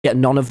get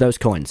none of those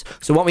coins.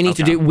 So what we need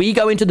to do, we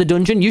go into the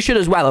dungeon. You should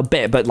as well a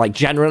bit, but like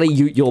generally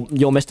you'll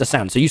Mr.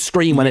 Sand. So you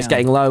scream when it's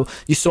getting low.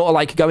 You sort of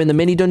like go in the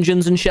mini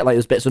dungeons and shit, like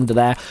there's bits under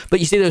there. But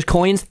you see those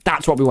coins?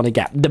 That's what we want to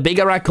get. The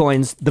bigger our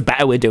coins, the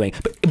better we're doing.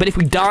 But if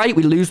we die,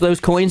 we lose those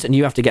coins and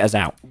you have to get us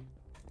out.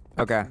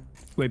 Okay.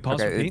 Wait,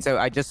 pause. Okay, so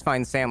I just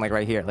find sand like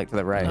right here, like to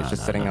the right. It's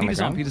just sitting on the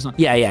ground.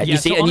 Yeah. You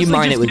see, and you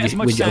mine it with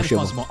your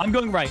shovel. I'm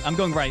going right. I'm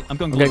going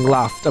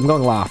left. I'm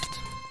going left.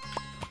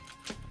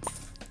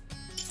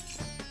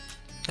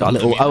 Got a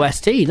little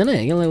OST, doesn't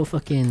it? Got a little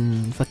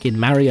fucking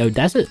Mario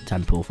Desert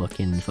Temple,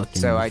 fucking.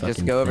 So I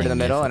just go over to the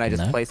middle and I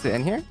just place it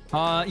in here.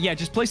 Yeah,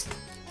 just place.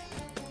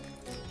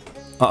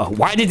 Uh oh,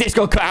 why did this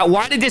go cut out?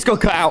 Why did this go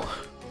cut out?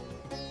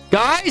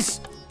 Guys!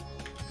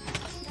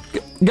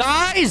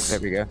 Guys! There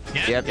we go.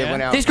 Yep, it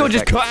went out. This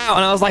just cut out,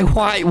 and I was like,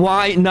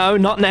 why? No,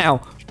 not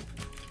now.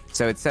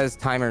 So it says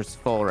timer's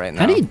full right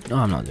now. Oh,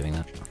 I'm not doing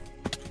that.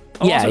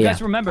 Oh, yeah, also,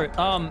 guys, remember,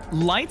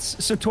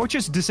 lights, so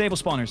torches disable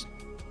spawners.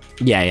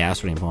 Yeah,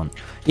 that's really important.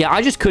 Yeah,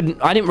 I just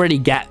couldn't, I didn't really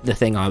get the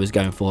thing I was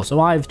going for, so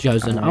I've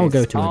chosen, I'll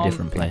go to a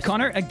different place.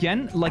 Connor,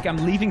 again, like,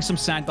 I'm leaving some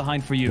sand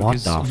behind for you,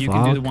 because you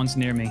can do the ones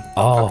near me.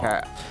 Oh.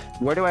 Okay.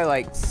 Where do I,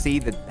 like,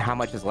 see how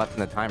much is left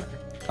in the timer?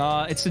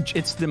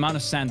 It's the amount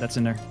of sand that's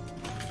in there.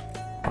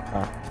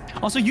 Okay.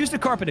 Also, use the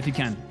carpet if you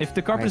can. If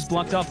the carpet is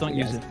blocked off, don't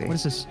use it. What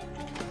is this?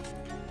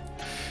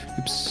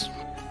 Oops.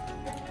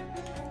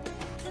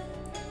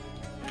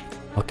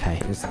 Okay.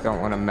 I just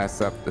don't want to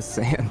mess up the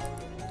sand.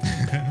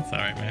 It's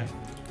alright, man.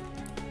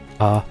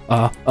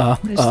 What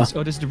is this?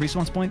 Oh, this is the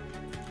respawn point?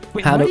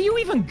 Wait, where do you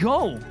even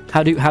go?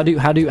 How do?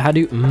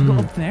 Go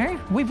up there?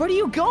 Wait, where do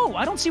you go?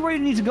 I don't see where you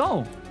need to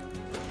go.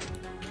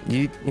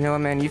 You know what,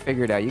 man? You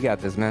figure it out. You got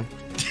this, man.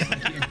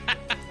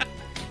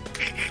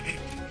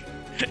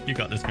 You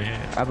got this,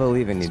 man. I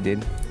believe in you,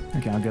 dude.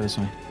 Okay, I'll go this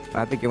way.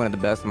 I think you're one of the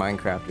best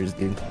Minecrafters,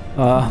 dude.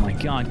 Oh my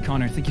god,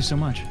 Connor, thank you so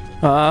much.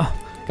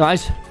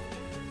 Guys.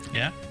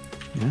 Yeah?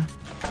 Yeah?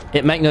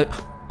 It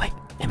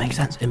makes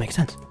sense. It makes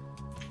sense.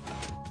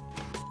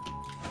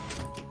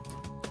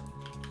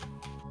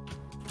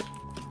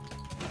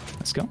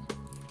 Let's go.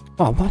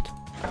 Oh, what?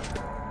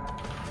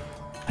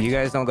 You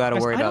guys don't gotta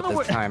worry about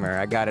this timer.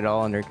 I got it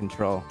all under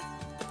control.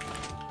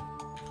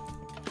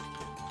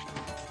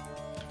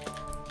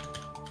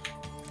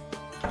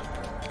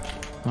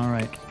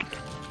 Alright.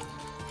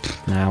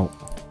 Now.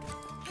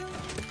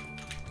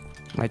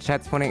 My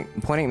chat's pointing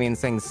at me and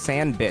saying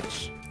sand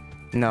bitch.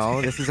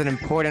 No, this is an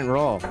important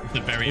role. It's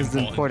a very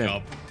important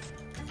job.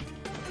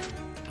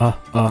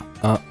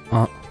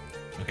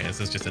 Okay, this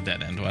is just a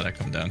dead end while I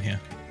come down here.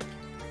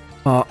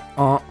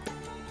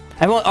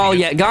 Everyone, oh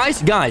yeah,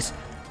 guys.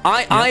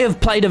 I have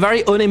played a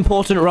very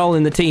unimportant role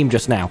in the team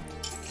just now.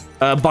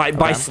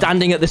 By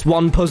standing at this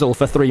one puzzle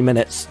for 3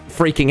 minutes,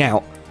 freaking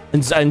out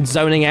and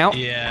zoning out.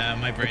 Yeah,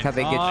 my brain. That's how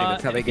they get you.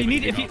 That's how they get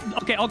you.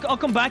 Okay, I'll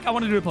come back. I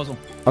want to do a puzzle.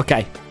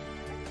 Okay.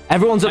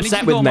 Everyone's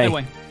upset with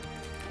me.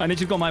 I need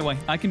you to go my way.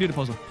 I can do the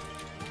puzzle.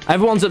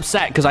 Everyone's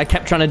upset because I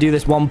kept trying to do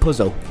this one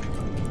puzzle.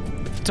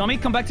 Tommy,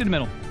 come back to the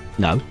middle.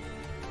 No.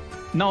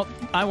 No,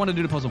 I want to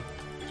do the puzzle.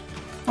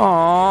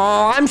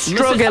 Oh, I'm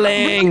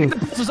struggling.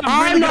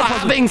 I'm not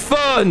having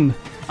fun.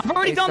 I've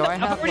already done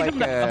that. I've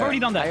already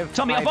done that.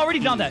 Tommy, I've already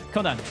done that.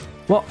 Come down.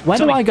 What? Where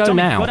do I go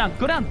now?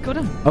 Go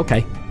down.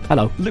 Okay.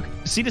 Hello. Look,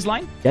 see this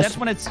line? Yes. That's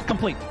when it's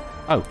complete.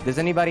 Oh. Does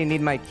anybody need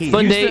my key?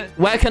 Bundy,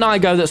 where can I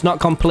go that's not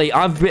complete?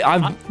 I've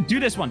do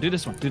this one. Do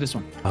this one.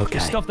 Okay.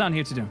 There's stuff down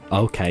here to do.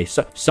 Okay.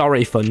 So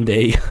sorry,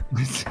 Fundy.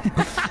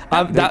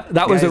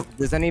 that was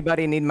Does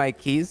anybody need my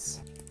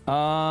keys?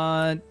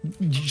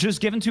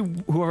 Just given to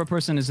whoever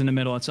person is in the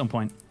middle at some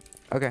point.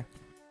 Okay.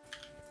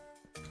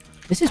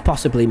 This is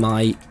possibly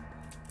my.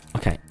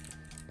 Okay.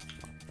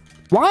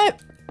 Why?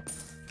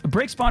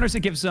 Break spawners. It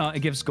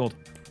gives gold.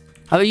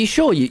 Are you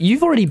sure?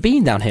 You've already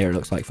been down here. It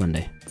looks like,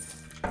 Fundy.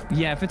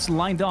 Yeah, if it's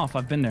lined off,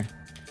 I've been there.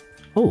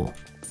 Oh.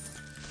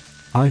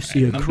 I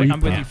see a creeper. I'm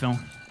with you, Phil.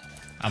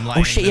 I'm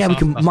lining shit, yeah, we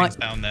can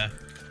down there.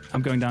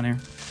 I'm going down here.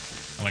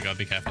 Oh my god,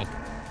 be careful.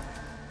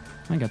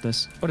 I got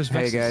this. What is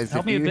Hey Vexes? guys,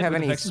 Help if me you have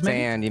any Vexes,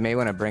 sand, you may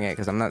want to bring it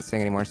because I'm not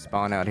seeing any more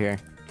spawn out here.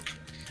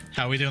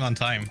 How are we doing on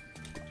time?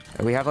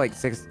 We have like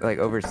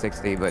over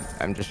 60, but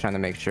I'm just trying to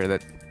make sure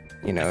that,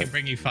 you know. I can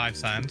bring you 5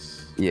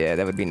 sands. Yeah,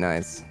 that would be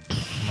nice.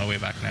 On my way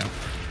back now.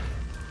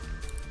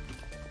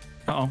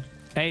 Uh-oh.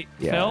 Hey,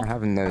 yeah, Phil? we're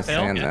having no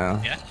sand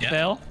now. Yeah.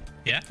 Phil?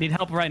 Yeah. Need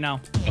help right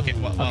now. Okay,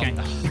 well. Okay.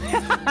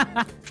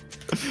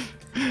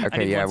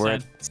 Okay, yeah, we're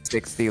at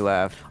 60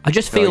 left. I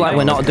just feel like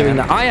we're not doing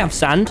that. I have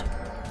sand.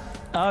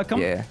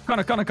 Come. Yeah.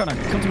 Connor, come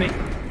to me.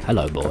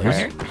 Hello, boys.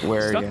 Okay.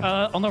 Where are you?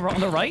 On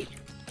the right.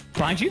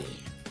 Behind you.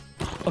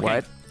 Okay.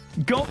 What?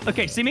 Go.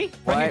 Okay, see me?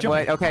 What?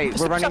 Okay,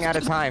 we're running out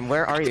of time.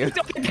 Where are you?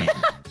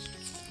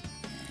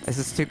 This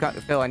is too...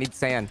 Phil, I need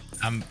sand.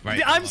 I'm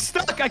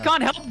stuck. I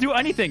can't help do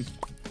anything.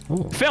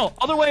 Ooh. Phil,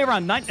 other way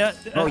around.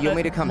 Oh, you want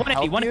me to come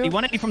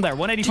 180 from there.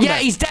 180 from there.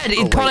 Yeah, he's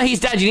dead. Connor,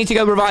 he's dead. You need to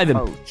go revive him.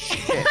 Oh,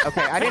 shit.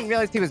 Okay, I didn't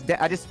realize he was dead.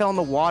 I just fell in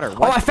the water.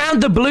 What? Oh, I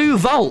found the blue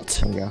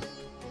vault. There you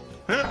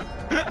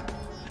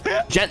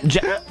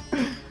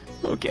go.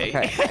 Okay.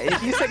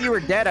 If you said you were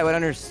dead, I would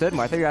have understood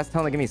more. I thought you were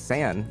telling me to give me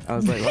sand. I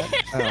was like,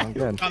 what? Oh, I'm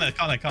good.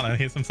 Connor,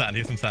 here's some sand.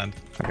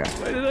 Okay.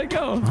 Where did I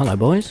go? Hello,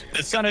 boys.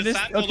 There's Connor,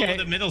 sand all over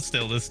the middle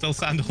still. There's still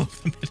sand all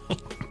over the middle.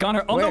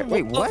 Connor,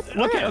 Wait, what?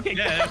 Okay.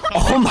 Yeah,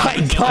 Oh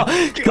my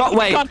god.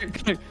 Wait.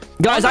 Connor.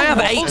 Guys, I have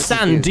 8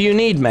 sand. Do you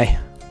need me?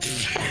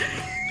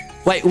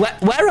 Wait,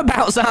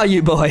 whereabouts are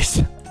you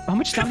boys? How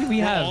much time do we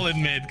We're have? all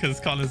in mid because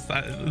Connor's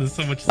there's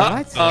so much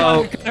sand.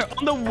 Oh, Connor,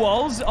 on the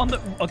walls,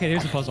 Okay,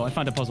 here's a puzzle. I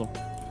found a puzzle.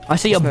 I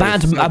see a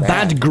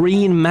bad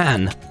green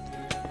man.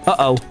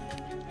 Uh-oh.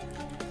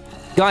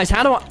 Guys,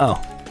 how do I...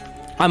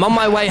 Oh. I'm on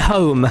my way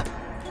home.